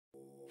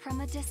From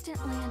a distant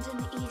land in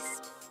the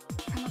east,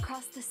 from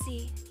across the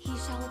sea, he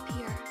shall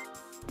appear.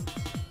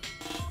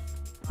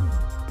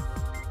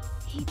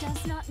 He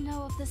does not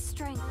know of the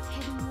strength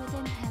hidden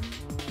within him.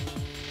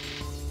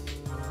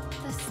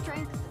 The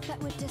strength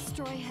that would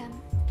destroy him.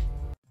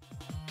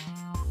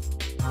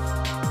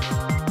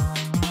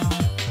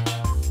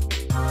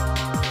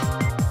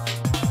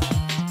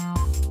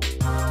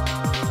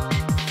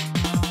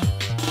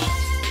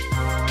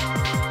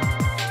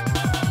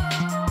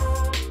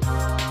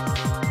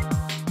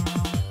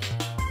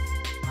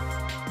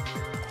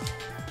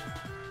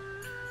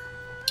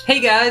 Hey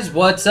guys,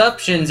 what's up?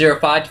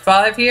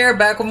 Shin0525 here,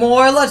 back with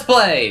more Let's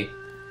Play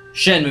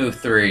Shenmue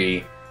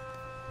 3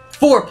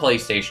 for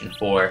PlayStation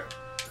 4.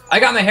 I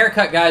got my hair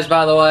cut, guys,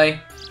 by the way.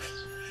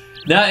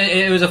 Now,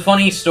 it was a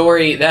funny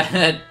story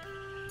that,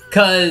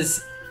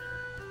 cause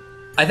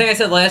I think I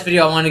said last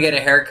video I wanted to get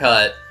a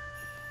haircut,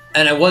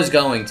 and I was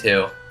going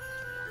to.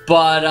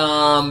 But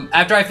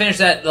after I finished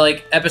that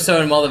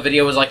episode and while the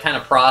video was kind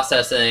of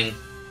processing,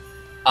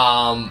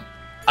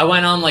 I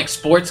went on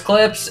sports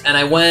clips and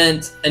I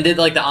went and did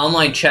the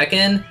online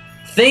check-in,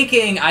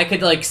 thinking I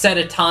could set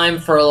a time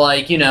for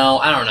you know,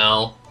 I don't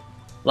know,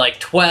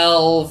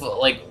 12,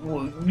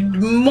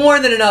 more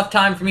than enough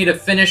time for me to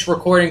finish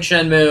recording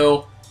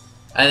Shenmue,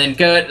 and then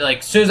go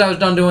as soon as I was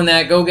done doing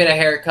that, go get a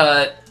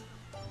haircut,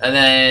 and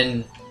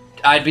then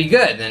I'd be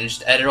good. Then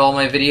just edit all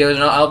my videos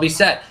and I'll be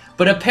set.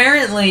 But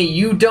apparently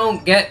you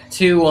don't get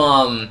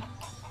to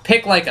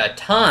pick a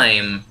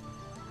time.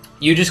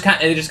 You just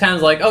kind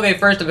of okay,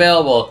 first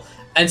available.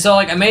 And so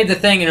I made the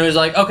thing and it was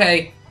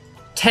okay,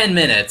 10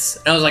 minutes.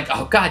 And I was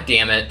oh god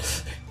damn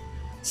it.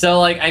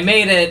 So I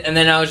made it and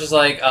then I was just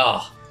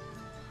oh.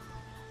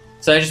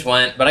 So I just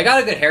went, but I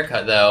got a good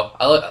haircut though.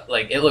 I look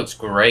it looks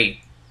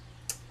great.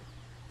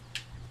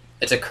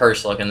 It's a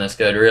curse looking this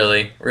good,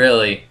 really.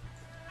 Really.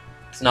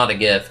 It's not a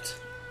gift.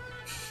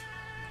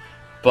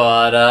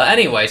 But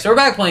anyway, so we're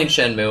back playing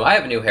Shenmue. I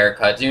have a new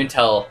haircut, so you can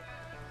tell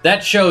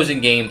that shows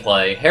in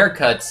gameplay.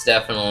 Haircuts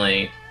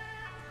definitely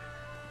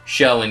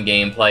show in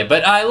gameplay.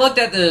 But I looked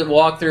at the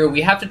walkthrough.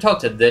 We have to talk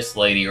to this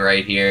lady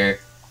right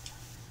here.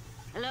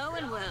 Hello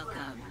and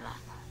welcome.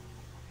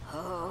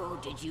 Oh,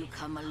 did you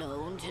come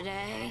alone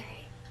today?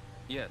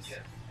 Yes.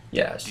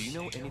 Yes. Do you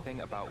know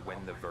anything about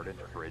when the Verdant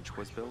Bridge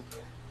was built?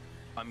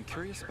 I'm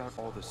curious about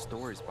all the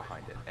stories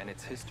behind it and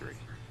its history.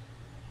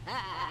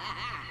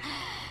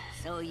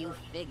 So you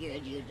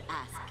figured you'd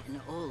ask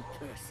an old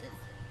person.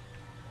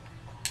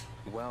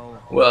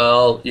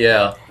 Well,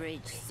 yeah. The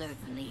bridge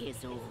certainly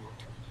is old,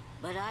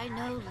 but I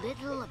know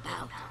little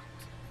about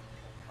it.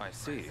 I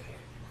see.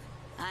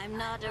 I'm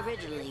not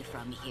originally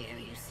from here,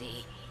 you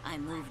see. I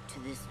moved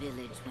to this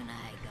village when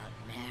I got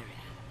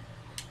married.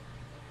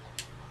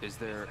 Is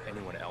there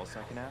anyone else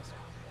I can ask?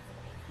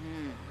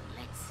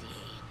 Let's see.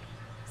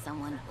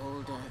 Someone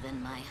older than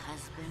my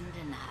husband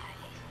and I.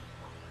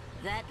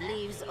 That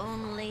leaves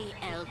only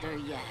Elder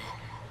Ye,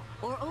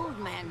 or Old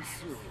Man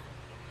Su,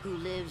 who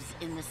lives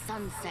in the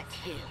Sunset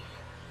Hill.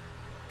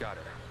 Got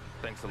it.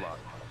 Thanks a lot.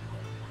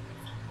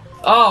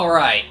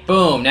 Alright,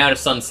 boom, now to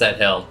Sunset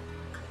Hill.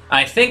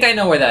 I think I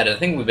know where that is. I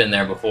think we've been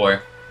there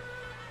before.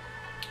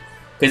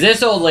 Because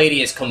this old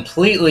lady is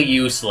completely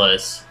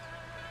useless.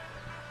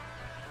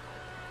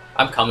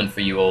 I'm coming for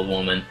you, old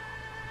woman.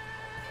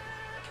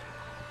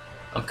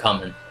 I'm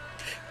coming.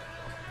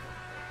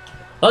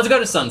 Let's go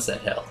to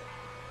Sunset Hill.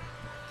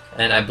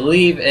 And I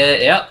believe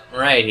it, yep,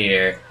 right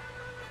here.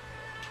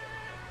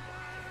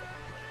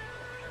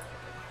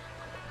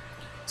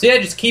 So yeah,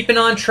 just keeping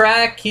on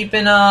track, just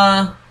keeping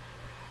on.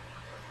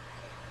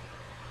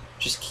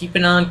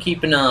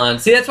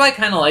 See, that's why I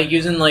kind of like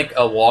using a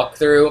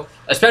walkthrough,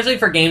 especially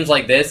for games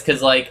like this,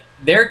 because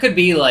there could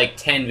be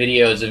 10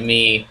 videos of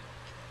me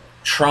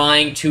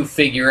trying to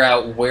figure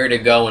out where to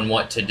go and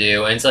what to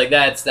do, and it's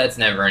that's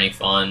never any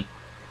fun.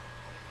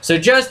 So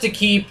just to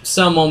keep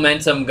some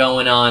momentum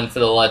going on for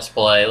the Let's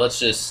Play, let's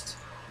just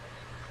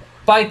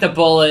bite the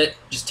bullet,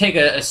 just take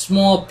a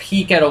small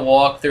peek at a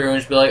walkthrough and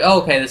just be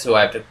oh, okay, this is who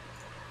I have to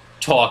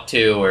talk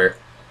to or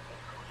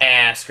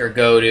ask or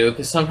go to,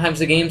 because sometimes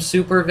the game's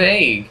super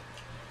vague.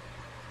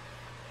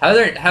 How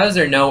is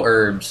there no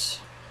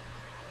herbs?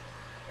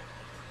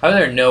 How are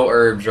there no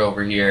herbs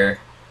over here?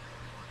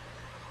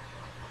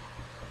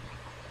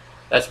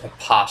 That's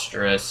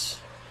preposterous.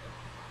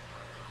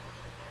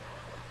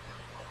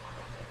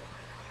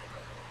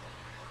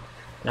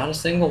 Not a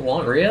single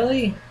one?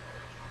 Really?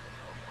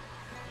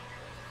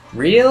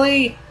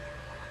 Really?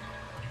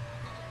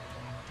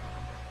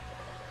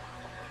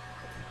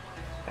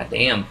 God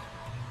damn.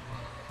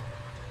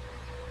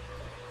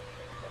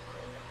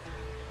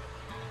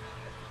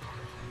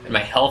 And my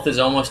health is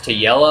almost to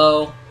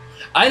yellow.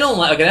 I don't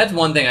like... Okay, that's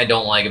one thing I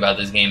don't like about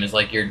this game, is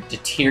your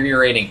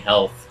deteriorating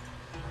health.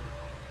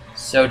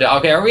 So,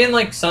 okay, are we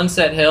in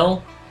Sunset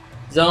Hill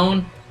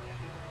zone?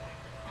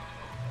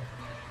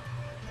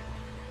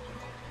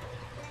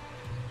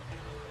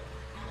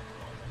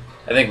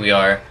 I think we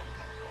are.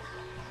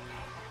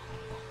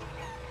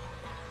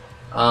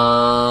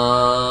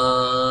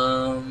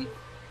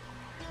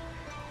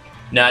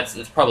 No,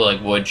 it's probably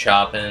like wood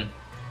chopping.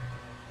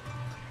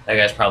 That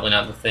guy's probably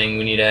not the thing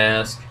we need to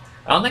ask.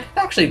 I don't think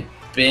I've actually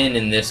been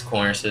in this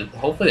corner, so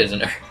hopefully there's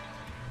an herb.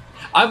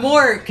 I'm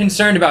more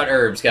concerned about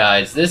herbs,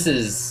 guys. This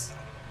is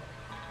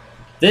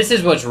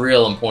what's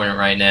real important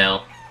right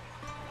now.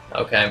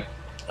 Okay.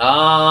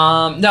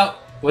 No.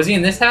 Was he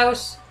in this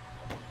house?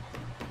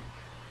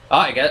 Oh,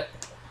 I get it.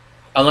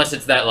 Unless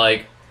it's that,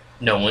 like,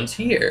 no one's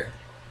here.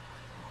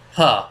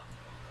 Huh.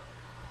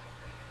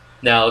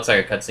 No, it looks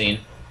like a cutscene.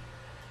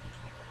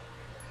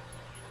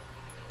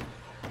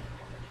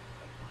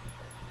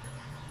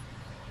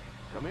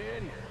 Come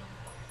in.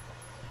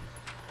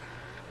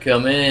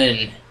 Come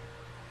in.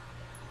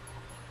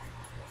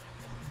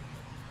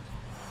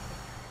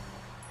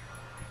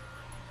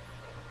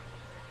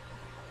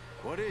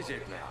 What is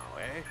it now,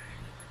 eh?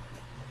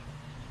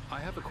 I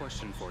have a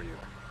question for you.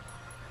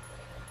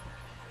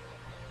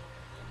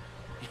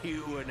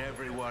 You and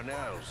everyone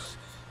else.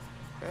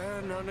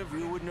 None of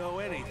you would know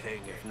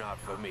anything if not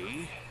for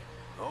me.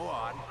 Go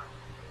on.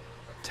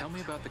 Tell me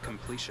about the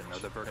completion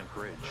of the Verdant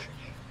Bridge.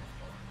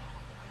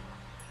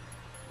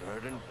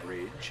 Verdant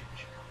Bridge?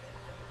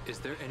 Is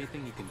there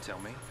anything you can tell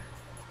me?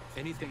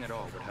 Anything at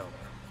all would help.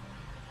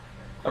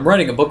 I'm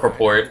writing a book I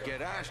report.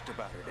 get asked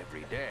about it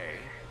every day.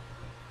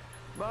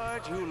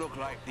 But you look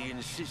like the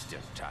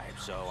insistent type,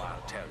 so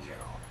I'll tell you.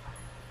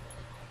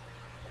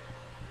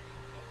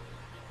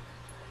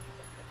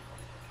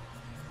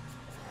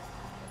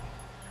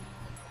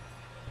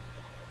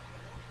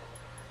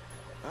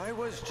 I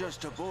was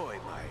just a boy,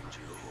 mind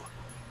you,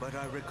 but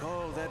I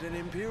recall that an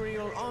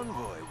Imperial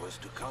envoy was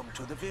to come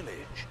to the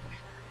village.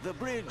 The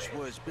bridge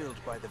was built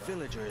by the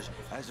villagers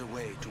as a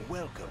way to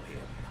welcome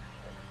him.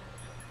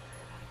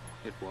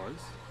 It was?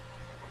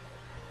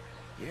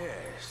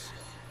 Yes.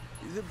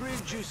 The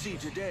bridge you see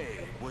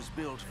today was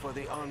built for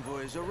the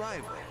envoy's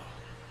arrival.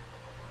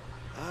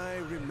 I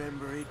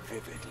remember it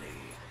vividly.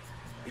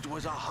 It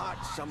was a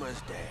hot summer's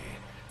day,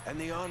 and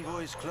the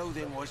envoy's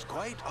clothing was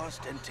quite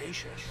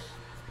ostentatious.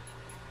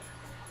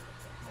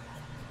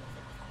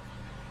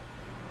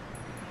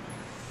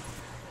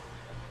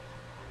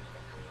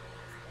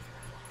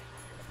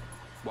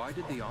 Why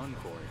did the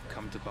envoy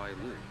come to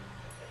Bailu?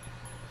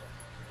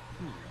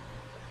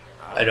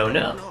 I don't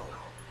know.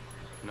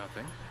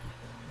 Nothing?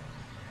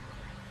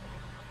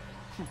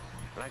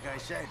 Like I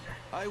said,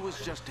 I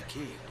was just a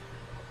kid.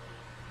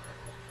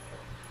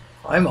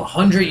 I'm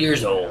 100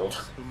 years old.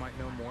 Who might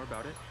know more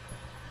about it?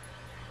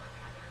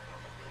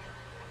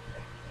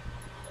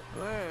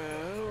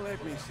 Well,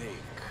 let me think.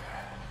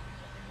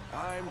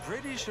 I'm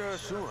pretty sure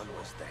Sun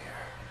was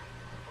there.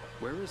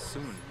 Where is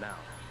Sun now?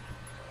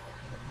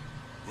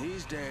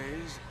 These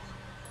days,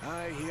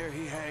 I hear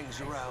he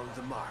hangs around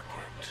the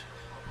market.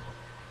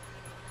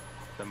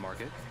 The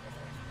market?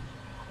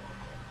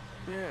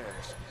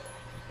 Yes,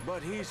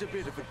 but he's a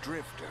bit of a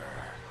drifter.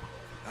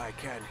 I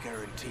can't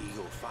guarantee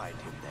you'll find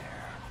him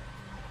there.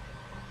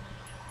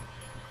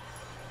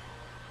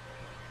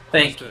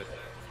 Thank you. Understood.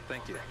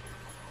 Thank you.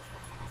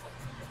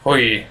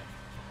 Hoi.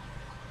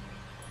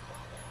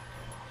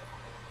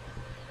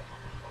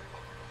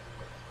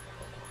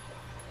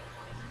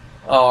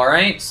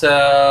 Alright,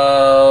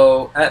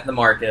 so at the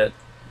market.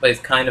 But he's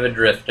kind of a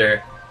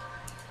drifter.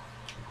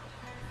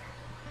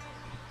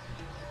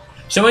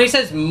 So when he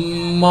says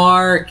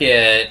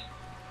market,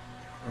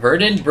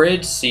 Verdant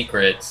Bridge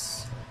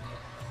secrets.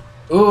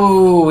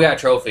 Ooh, we got a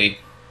trophy.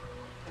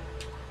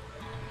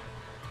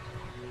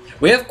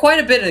 We have quite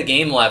a bit of the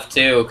game left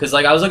too, because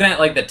like I was looking at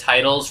like the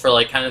titles for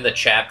like kind of the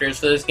chapters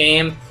for this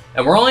game,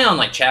 and we're only on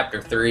like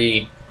chapter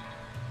 3.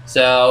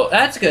 So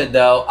that's good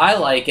though. I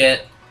like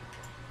it.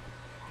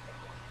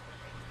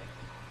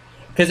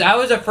 Because I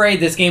was afraid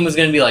this game was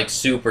going to be like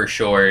super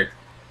short.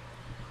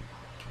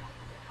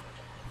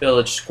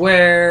 Village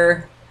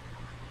Square.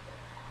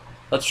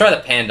 Let's try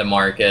the Panda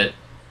Market.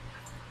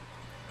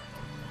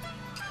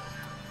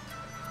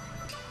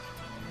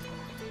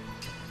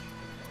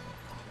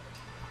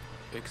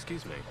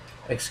 Excuse me.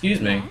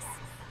 Excuse me. Yes?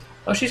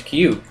 Oh, she's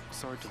cute.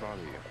 Sorry to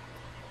bother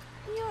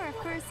you. You're a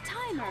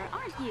first-timer,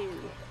 aren't you?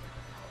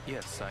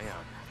 Yes, I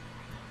am.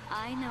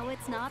 I know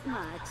it's not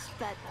much,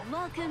 but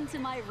welcome to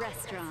my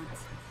restaurant.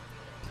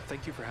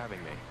 Thank you for having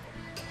me.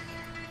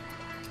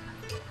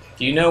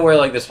 Do you know where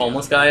like this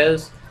homeless guy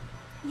is?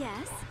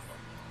 Yes?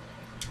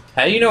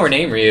 How do you know her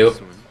name, Ryu?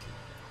 Sun.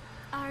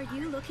 Are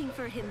you looking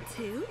for him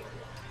too?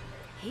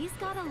 He's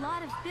got a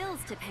lot of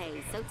bills to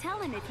pay, so tell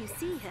him if you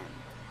see him.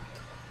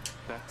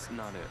 That's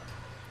not it.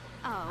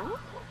 Oh?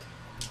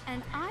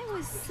 And I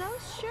was so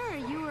sure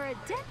you were a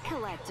debt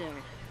collector.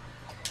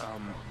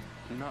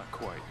 Not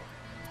quite.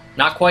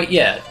 Not quite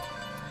yet.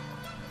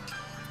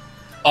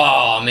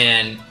 Oh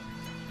man.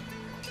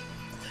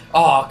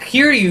 Oh,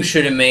 Kiryu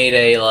should have made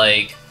a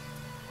like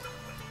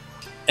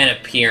an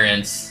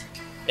appearance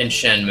in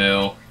Shenmue.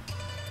 You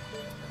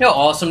know how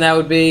awesome that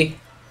would be?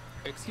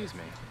 Excuse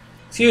me.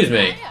 Excuse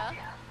me.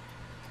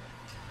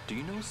 Do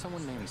you know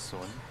someone named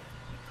Sun?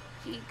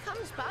 He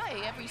comes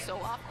by every so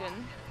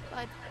often,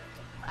 but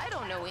I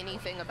don't know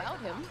anything about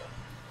him.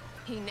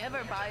 He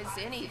never buys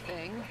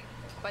anything.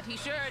 but he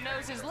sure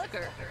knows his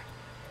liquor.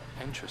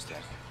 Interesting.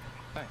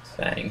 Thanks.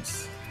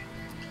 Thanks.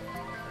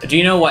 Do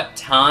you know what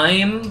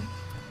time?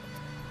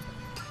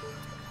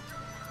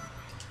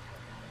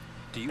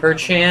 Do you have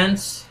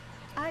Perchance?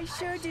 I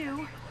sure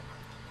do.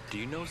 Do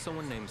you know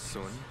someone named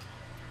Sun?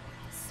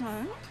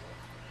 Son?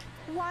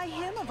 Why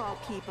him of all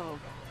people?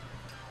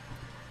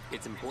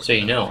 It's important So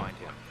you that know. I find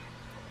him.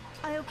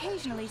 I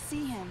occasionally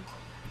see him,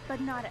 but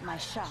not at my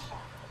shop.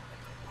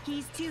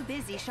 He's too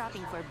busy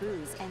shopping for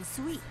booze and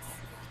sweets.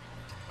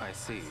 I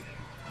see.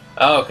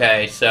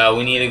 Okay, so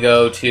we need to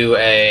go to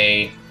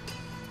a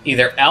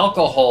either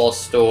alcohol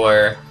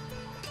store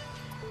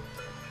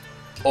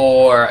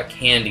or a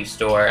candy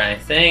store, and I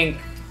think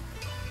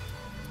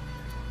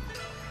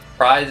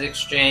prize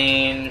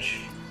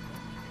exchange,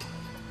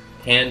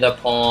 Panda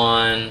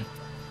Pawn.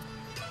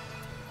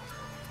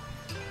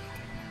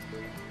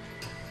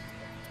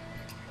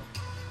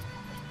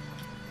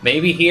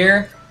 Maybe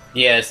here?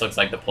 Yeah, this looks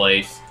like the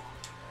place.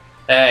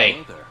 Hey,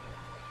 Hello there.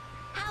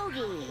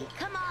 Howdy,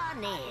 come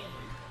on in.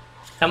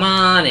 come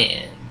on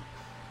in.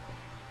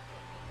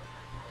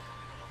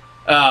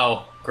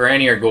 Oh,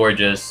 Granny are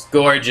gorgeous.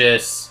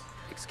 Gorgeous.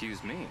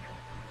 Excuse me.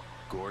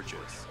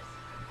 Gorgeous.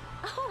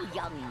 Oh,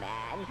 young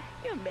man,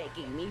 you're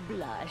making me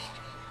blush.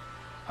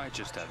 I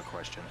just have a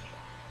question.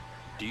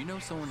 Do you know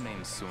someone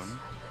named Sun?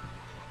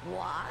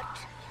 What?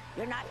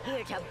 You're not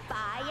here to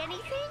buy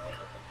anything?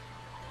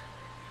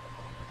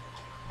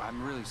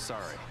 I'm really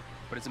sorry,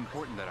 but it's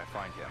important that I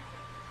find him.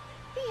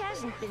 He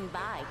hasn't been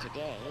by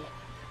today.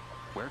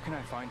 Where can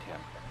I find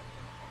him?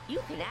 You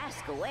can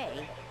ask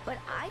away, but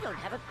I don't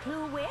have a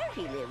clue where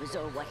he lives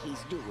or what he's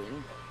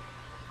doing.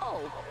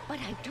 Oh, but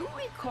I do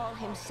recall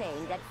him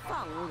saying that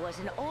Feng was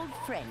an old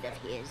friend of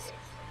his.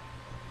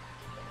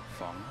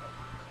 Feng?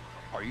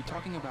 Are you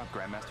talking about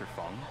Grandmaster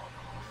Feng?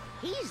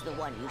 He's the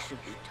one you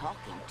should be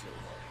talking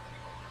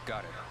to.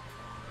 Got it.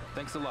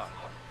 Thanks a lot.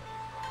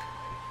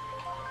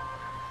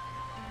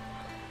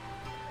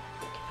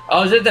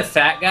 Oh, is it the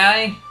fat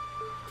guy?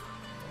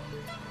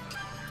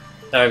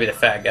 That would be the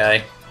fat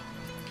guy.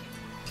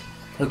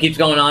 Who keeps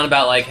going on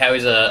about, like, how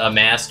he's a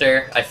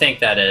master? I think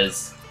that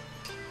is.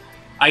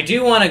 I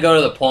do want to go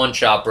to the pawn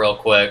shop real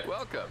quick.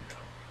 Welcome.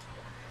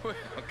 Well,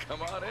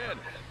 come on in.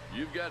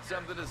 You've got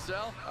something to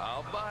sell?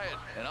 I'll buy it,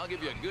 and I'll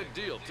give you a good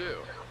deal, too.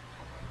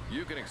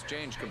 You can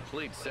exchange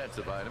complete sets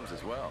of items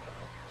as well.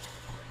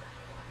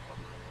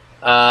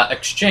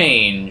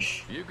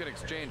 Exchange. You can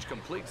exchange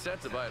complete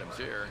sets of items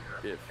here,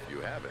 if you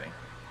have any.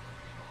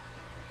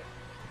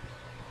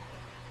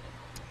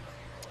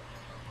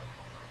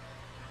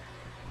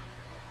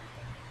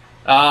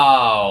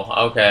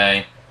 Oh,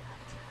 okay.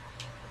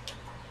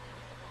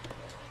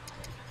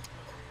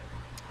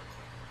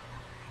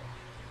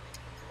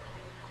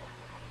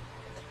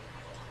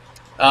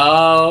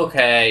 Oh,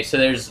 okay. So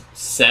there's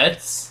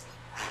sets.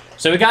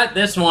 So we got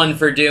this one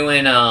for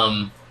doing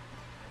the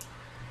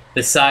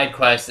side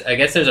quest. I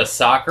guess there's a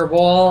soccer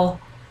ball,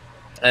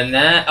 and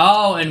that.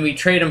 Oh, and we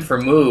trade them for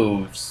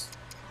moves.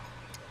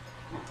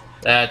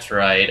 That's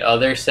right.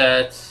 Other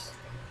sets.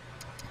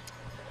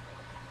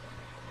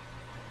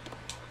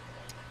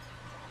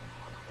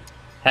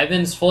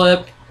 Heaven's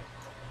Flip.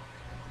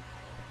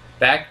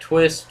 Back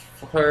twist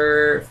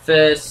for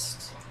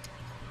fist.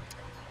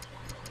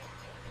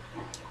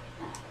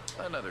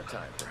 Another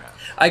time, perhaps.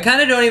 I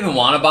kind of don't even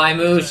want to buy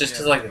moves just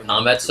because, like, the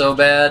combat's so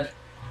bad.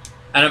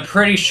 And I'm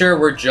pretty sure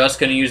we're just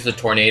going to use the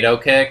tornado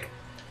kick.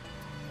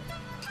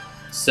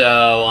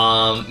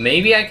 So,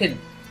 maybe I could...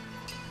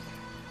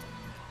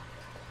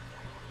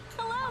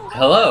 Hello.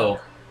 Hello.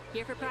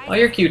 Here for prizes? Oh,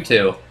 you're cute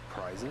too.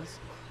 Prizes?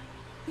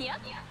 Yep.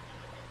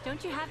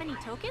 Don't you have any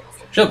tokens?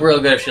 She'll look real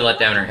good if she let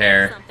down her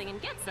hair. Something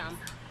and get some.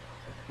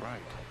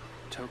 Right.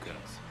 Tokens.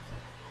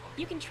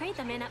 You can trade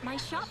them in at my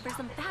shop for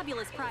some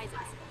fabulous prizes.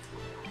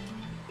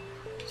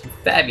 Some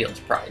fabulous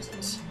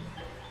prizes.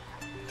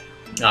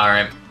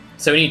 Alright.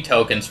 So we need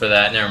tokens for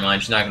that. Never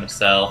mind, she's not going to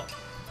sell.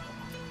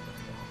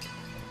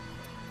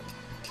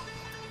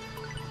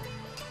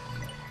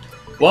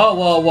 Whoa,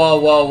 whoa, whoa,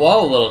 whoa,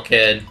 whoa, little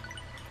kid.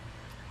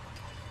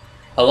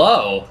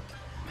 Hello.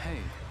 Hey,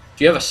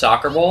 Do you have a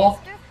soccer ball?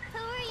 Mister,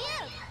 who are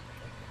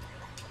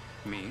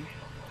you? me?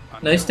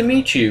 I'm Nice to Dylan.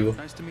 meet you.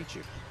 Nice to meet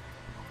you.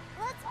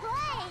 Let's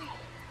play.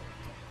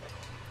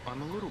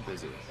 I'm a little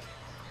busy.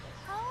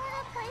 I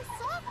want to play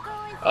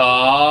soccer with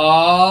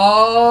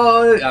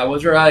Oh, I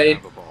was right.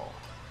 Have a ball.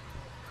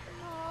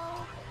 you.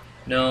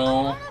 No. I No.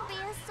 want to be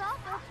a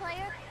soccer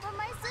player, but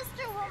my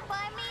sister won't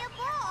buy me a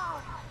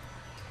ball.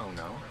 Oh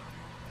no?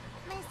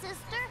 My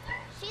sister,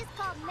 she's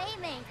called May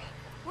May.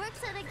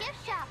 Works at a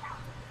gift shop.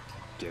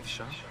 Gift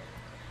shop?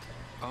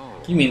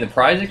 Oh. You mean the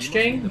prize you must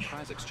mean the exchange?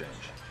 prize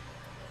exchange.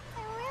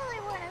 I really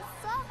want a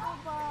soccer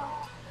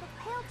ball. The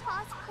Pale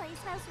Toss place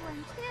has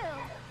one too.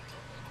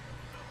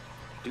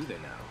 Do they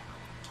now?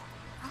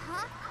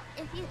 Uh-huh.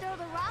 If you throw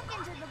the rock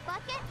into the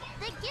bucket,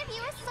 they give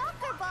you a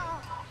soccer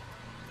ball.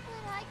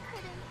 But I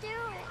couldn't do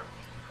it.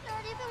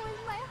 Not even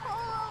with my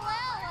whole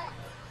allowance.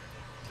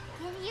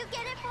 Can you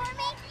get it for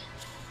me?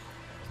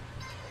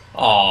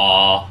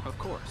 Aww. Of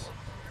course.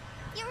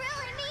 You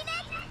really mean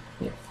it?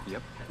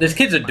 This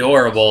kid's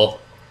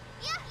adorable.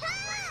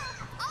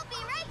 I'll be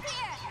right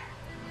here.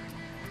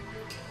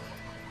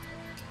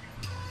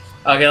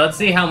 Okay, let's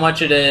see how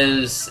much it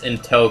is in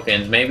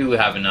tokens. Maybe we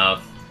have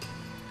enough.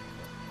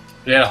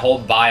 We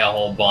gotta buy a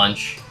whole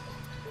bunch.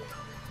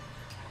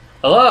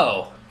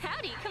 Hello.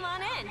 Howdy, come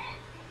on in.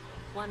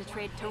 Want to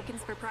trade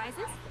tokens for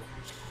prizes?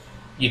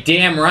 You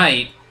damn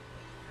right.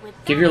 With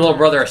Give that, your little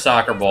brother a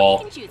soccer here's what ball.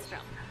 you can choose from.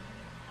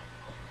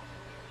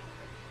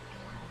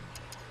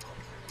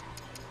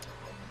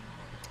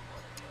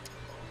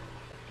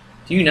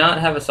 Do you not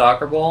have a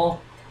soccer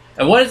ball?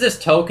 And what is this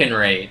token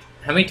rate?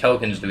 How many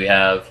tokens do we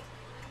have?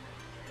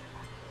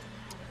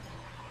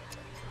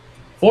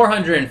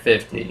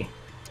 450.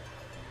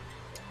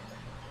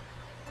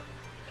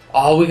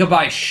 Oh, we could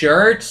buy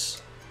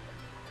shirts?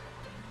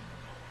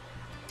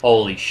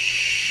 Holy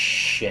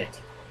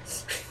shit.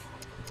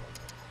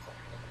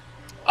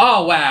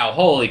 Oh, wow.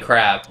 Holy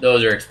crap.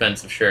 Those are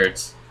expensive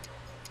shirts.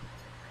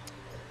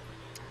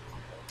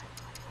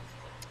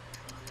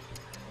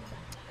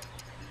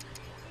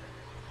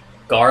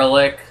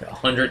 Garlic,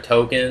 100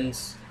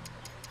 tokens.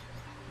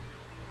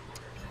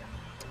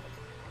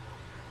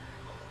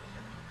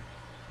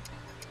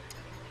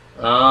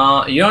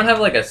 You don't have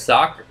like a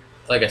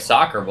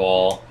soccer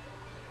ball.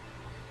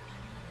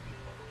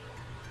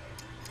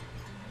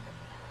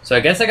 So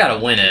I guess I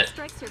gotta win it.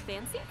 Strikes your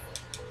fancy?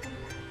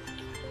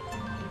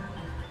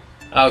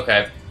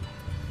 Okay.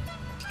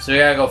 So we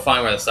gotta go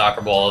find where the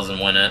soccer ball is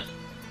and win it.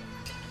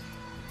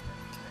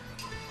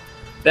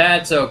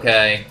 That's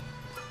okay.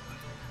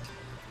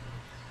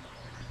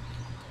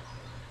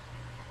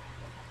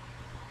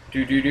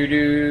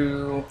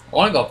 I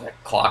wanna go up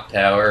that clock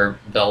tower,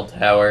 bell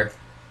tower.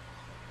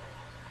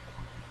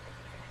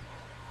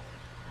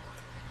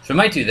 So we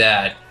might do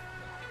that.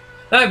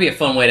 That would be a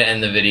fun way to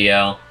end the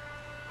video.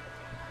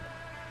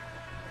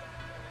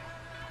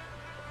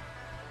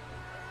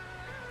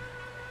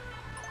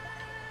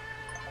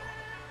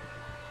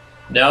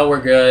 No, we're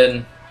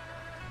good.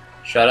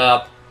 Shut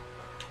up.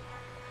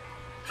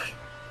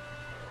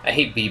 I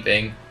hate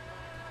beeping.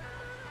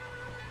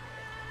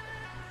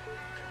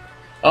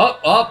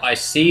 Oh, I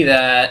see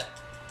that.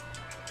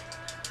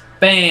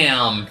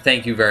 Bam!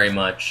 Thank you very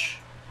much.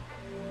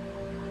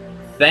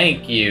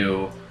 Thank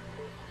you.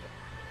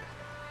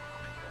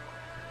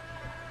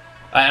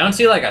 I don't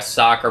see like a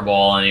soccer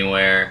ball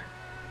anywhere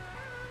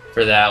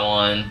for that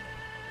one.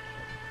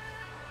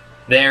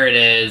 There it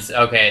is.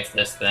 Okay, it's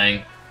this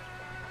thing.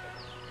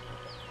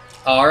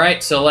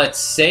 Alright, so let's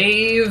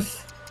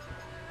save.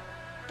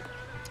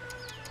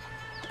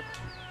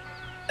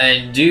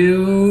 And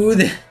do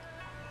the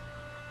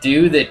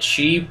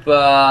cheap,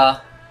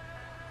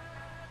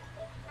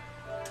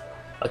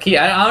 Okay,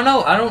 I don't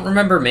know. I don't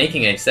remember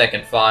making a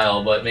second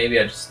file, but maybe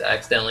I just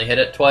accidentally hit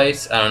it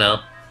twice. I don't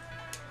know.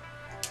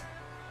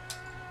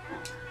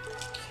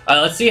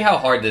 Let's see how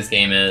hard this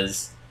game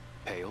is.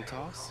 Pail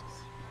toss?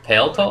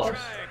 Pail toss?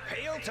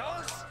 Pail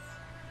toss?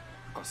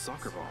 A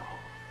soccer ball.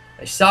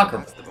 A soccer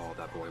ball. That's the ball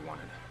that boy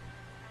wanted.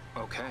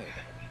 Okay.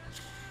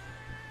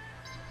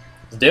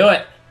 Let's do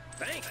it.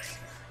 Thanks.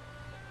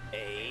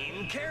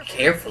 Aim carefully.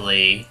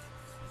 Carefully.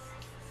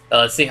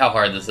 Let's see how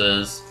hard this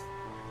is.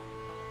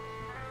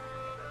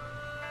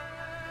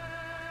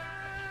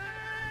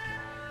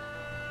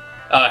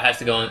 Oh, it has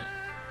to go in.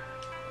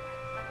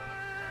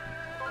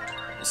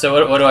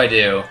 So what do I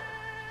do?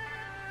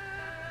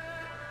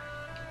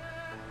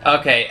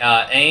 Okay,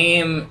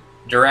 aim,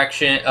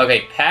 direction,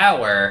 okay,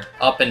 power,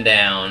 up and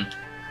down,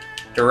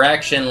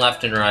 direction,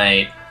 left and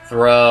right,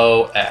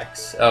 throw,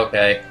 X.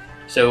 Okay,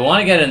 so we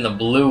want to get in the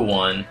blue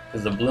one,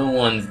 because the blue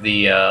one's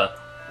the,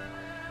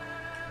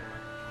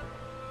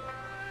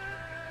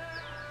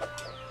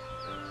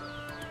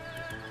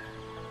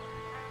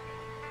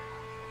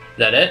 Is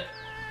that it?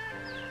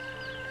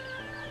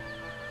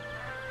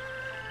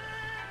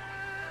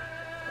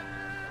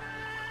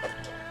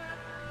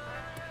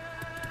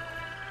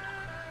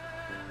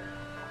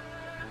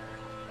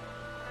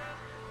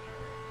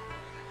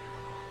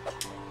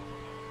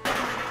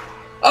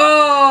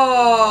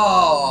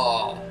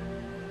 Oh!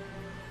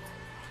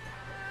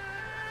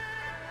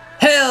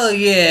 Hell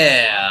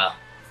yeah!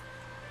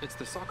 It's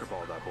the soccer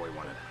ball that boy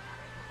wanted.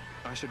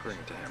 I should bring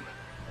it to him.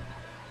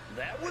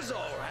 That was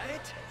all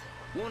right.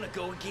 Want to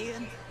go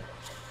again?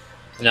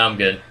 No, I'm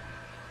good.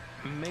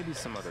 Maybe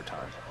some other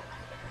time.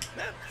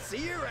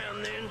 See you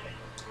around then.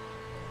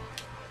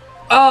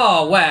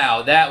 Oh,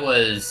 wow, that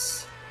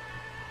was...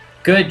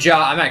 Good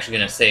job. I'm actually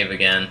gonna save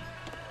again.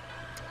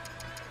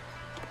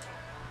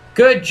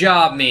 Good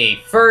job,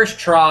 me. First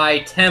try,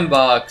 10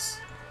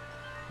 bucks.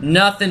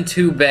 Nothing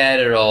too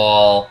bad at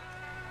all.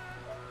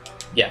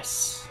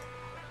 Yes.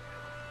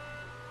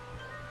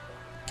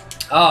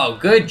 Oh,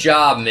 good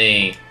job,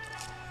 me.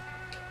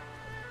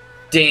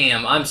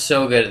 Damn, I'm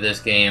so good at this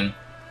game.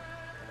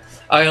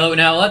 Okay,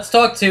 now let's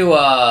talk to,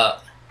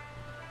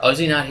 Oh, is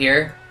he not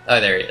here?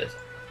 Oh, there he is.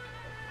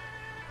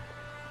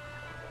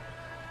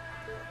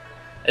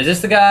 Is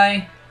this the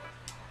guy?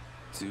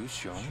 Zhu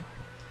Xiong?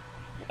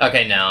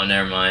 Okay, no,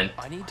 never mind.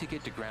 I need to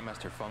get to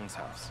Grandmaster Feng's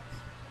house.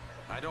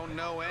 I don't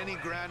know any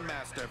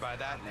Grandmaster by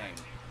that name.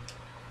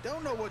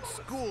 Don't know what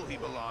school he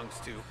belongs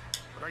to,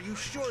 but are you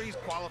sure he's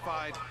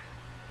qualified?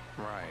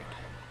 Right.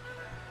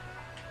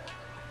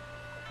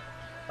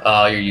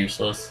 Oh, you're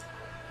useless.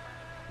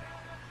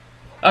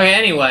 Okay,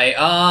 anyway,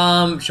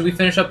 should we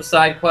finish up a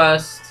side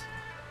quest?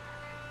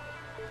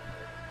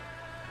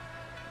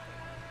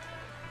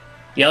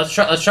 Yeah, let's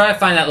try to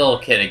find that little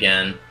kid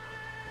again.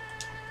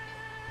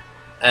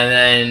 And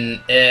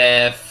then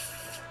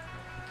if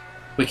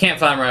we can't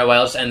find him right away,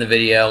 let's end the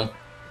video.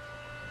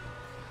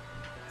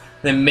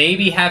 Then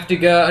maybe have to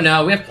go...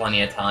 No, we have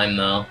plenty of time,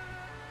 though.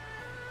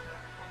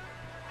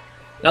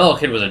 That little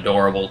kid was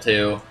adorable,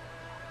 too.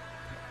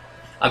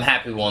 I'm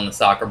happy we won the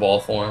soccer ball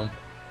for him.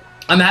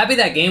 I'm happy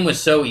that game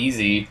was so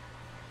easy.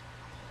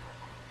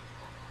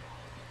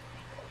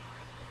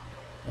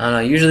 I don't know,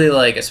 usually,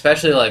 like,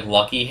 especially, like,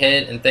 Lucky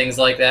Hit and things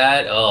like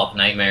that. Oh,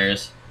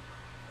 nightmares.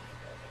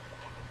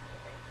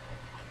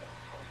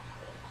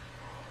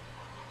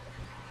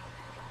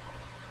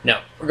 No,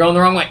 we're going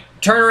the wrong way.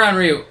 Turn around,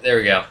 Ryu. There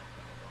we go.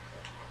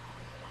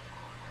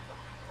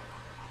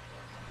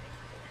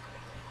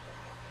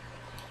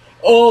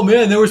 Oh,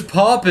 man, there was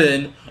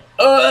poppin'.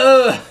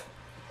 I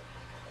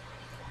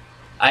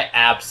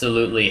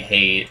absolutely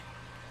hate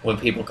when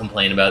people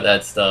complain about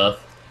that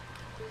stuff.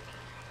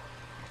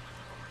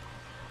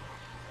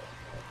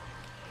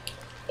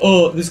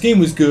 Oh, this game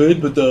was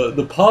good, but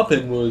the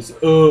poppin' was,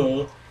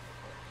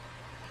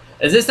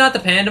 Is this not the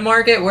Panda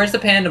Market? Where's the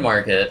Panda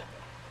Market?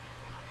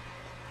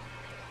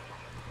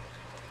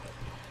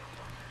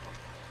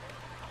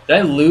 Did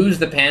I lose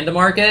the Panda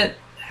Market?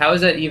 How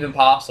is that even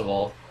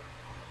possible?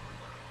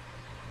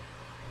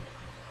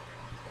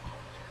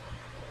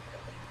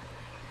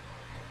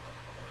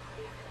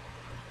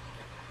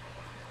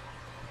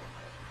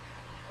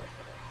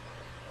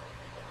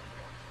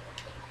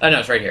 Oh no,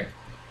 it's right here.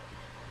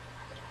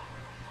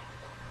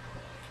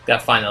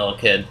 Gotta find that little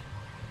kid.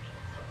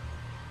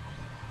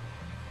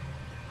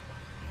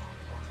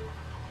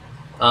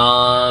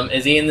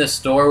 Is he in the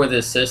store with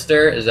his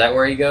sister? Is that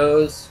where he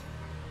goes?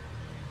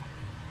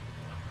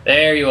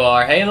 There you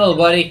are. Hey, little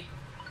buddy.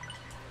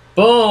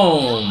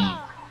 Boom.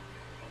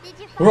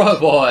 Right,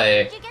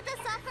 boy. Did you get the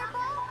soccer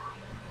ball?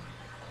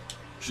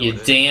 You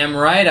damn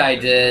right I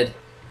did.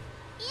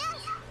 Yes,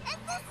 it's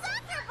the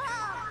soccer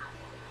ball.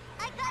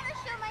 I gotta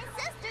show my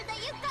sister that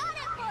you got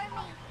it for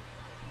me.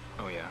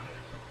 Oh, yeah?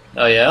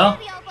 Oh, yeah?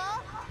 Maybe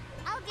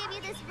I'll give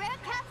you this rare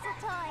capsule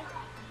toy.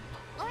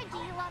 Or do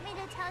you want me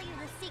to tell you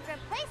the secret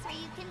place where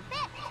you can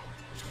fit?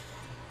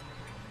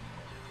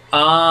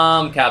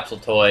 Capsule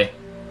toy.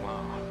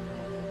 Wow.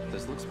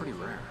 This looks pretty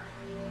rare.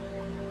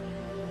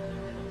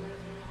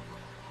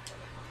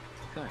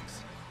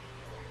 Thanks.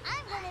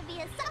 I'm gonna be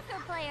a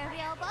soccer player,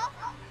 Robo.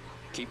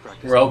 Keep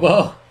practicing.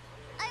 Robo?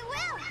 I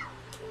will.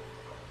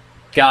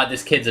 God,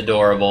 this kid's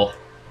adorable.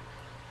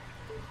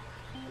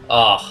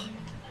 Oh.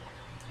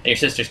 Your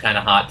sister's kind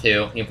of hot,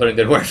 too. You put a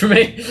good word for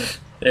me?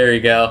 There you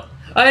go.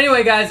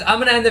 Anyway, guys, I'm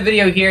going to end the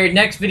video here.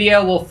 Next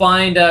video, we'll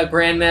find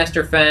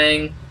Grandmaster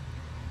Fang.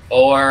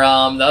 Or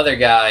the other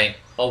guy,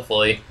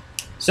 hopefully.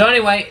 So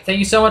anyway, thank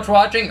you so much for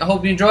watching. I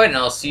hope you enjoyed, and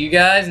I'll see you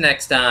guys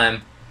next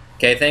time.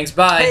 Okay, thanks,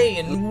 bye. Hey,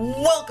 and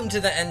welcome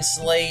to the end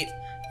slate.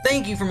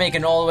 Thank you for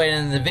making it all the way to the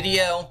end of the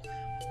video.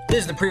 This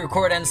is the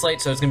pre-recorded end slate,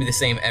 so it's going to be the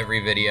same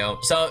every video.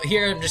 So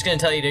here, I'm just going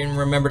to tell you to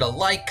remember to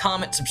like,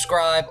 comment,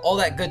 subscribe. All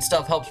that good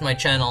stuff helps my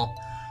channel.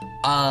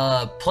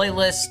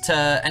 Playlist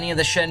to any of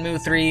the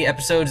Shenmue 3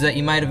 episodes that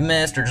you might have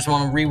missed or just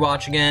want to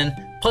rewatch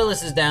again.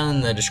 Playlist is down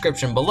in the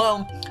description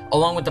below,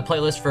 along with the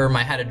playlist for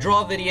my how to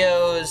draw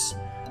videos,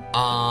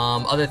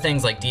 other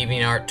things like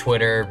DeviantArt,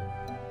 Twitter,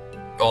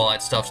 all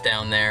that stuff's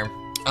down there.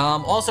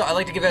 Also, I'd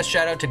like to give a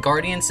shout out to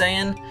Guardian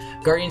Saiyan.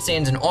 Guardian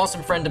Saiyan's an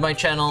awesome friend of my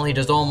channel. He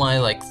does all my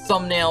like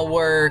thumbnail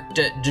work,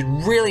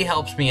 really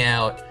helps me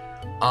out.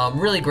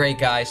 Really great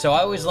guy, so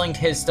I always linked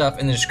his stuff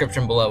in the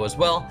description below as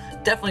well.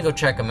 Definitely go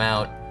check him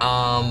out.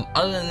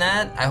 Other than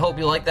that, I hope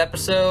you liked the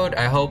episode.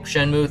 I hope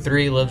Shenmue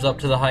 3 lives up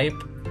to the hype.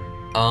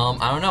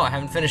 I don't know, I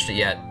haven't finished it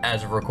yet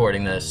as of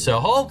recording this, so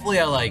hopefully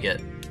I like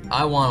it.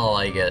 I want to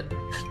like it.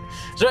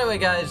 So anyway,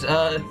 guys,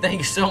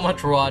 thanks so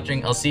much for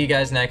watching. I'll see you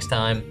guys next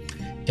time.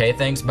 Okay,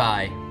 thanks,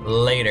 bye.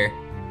 Later.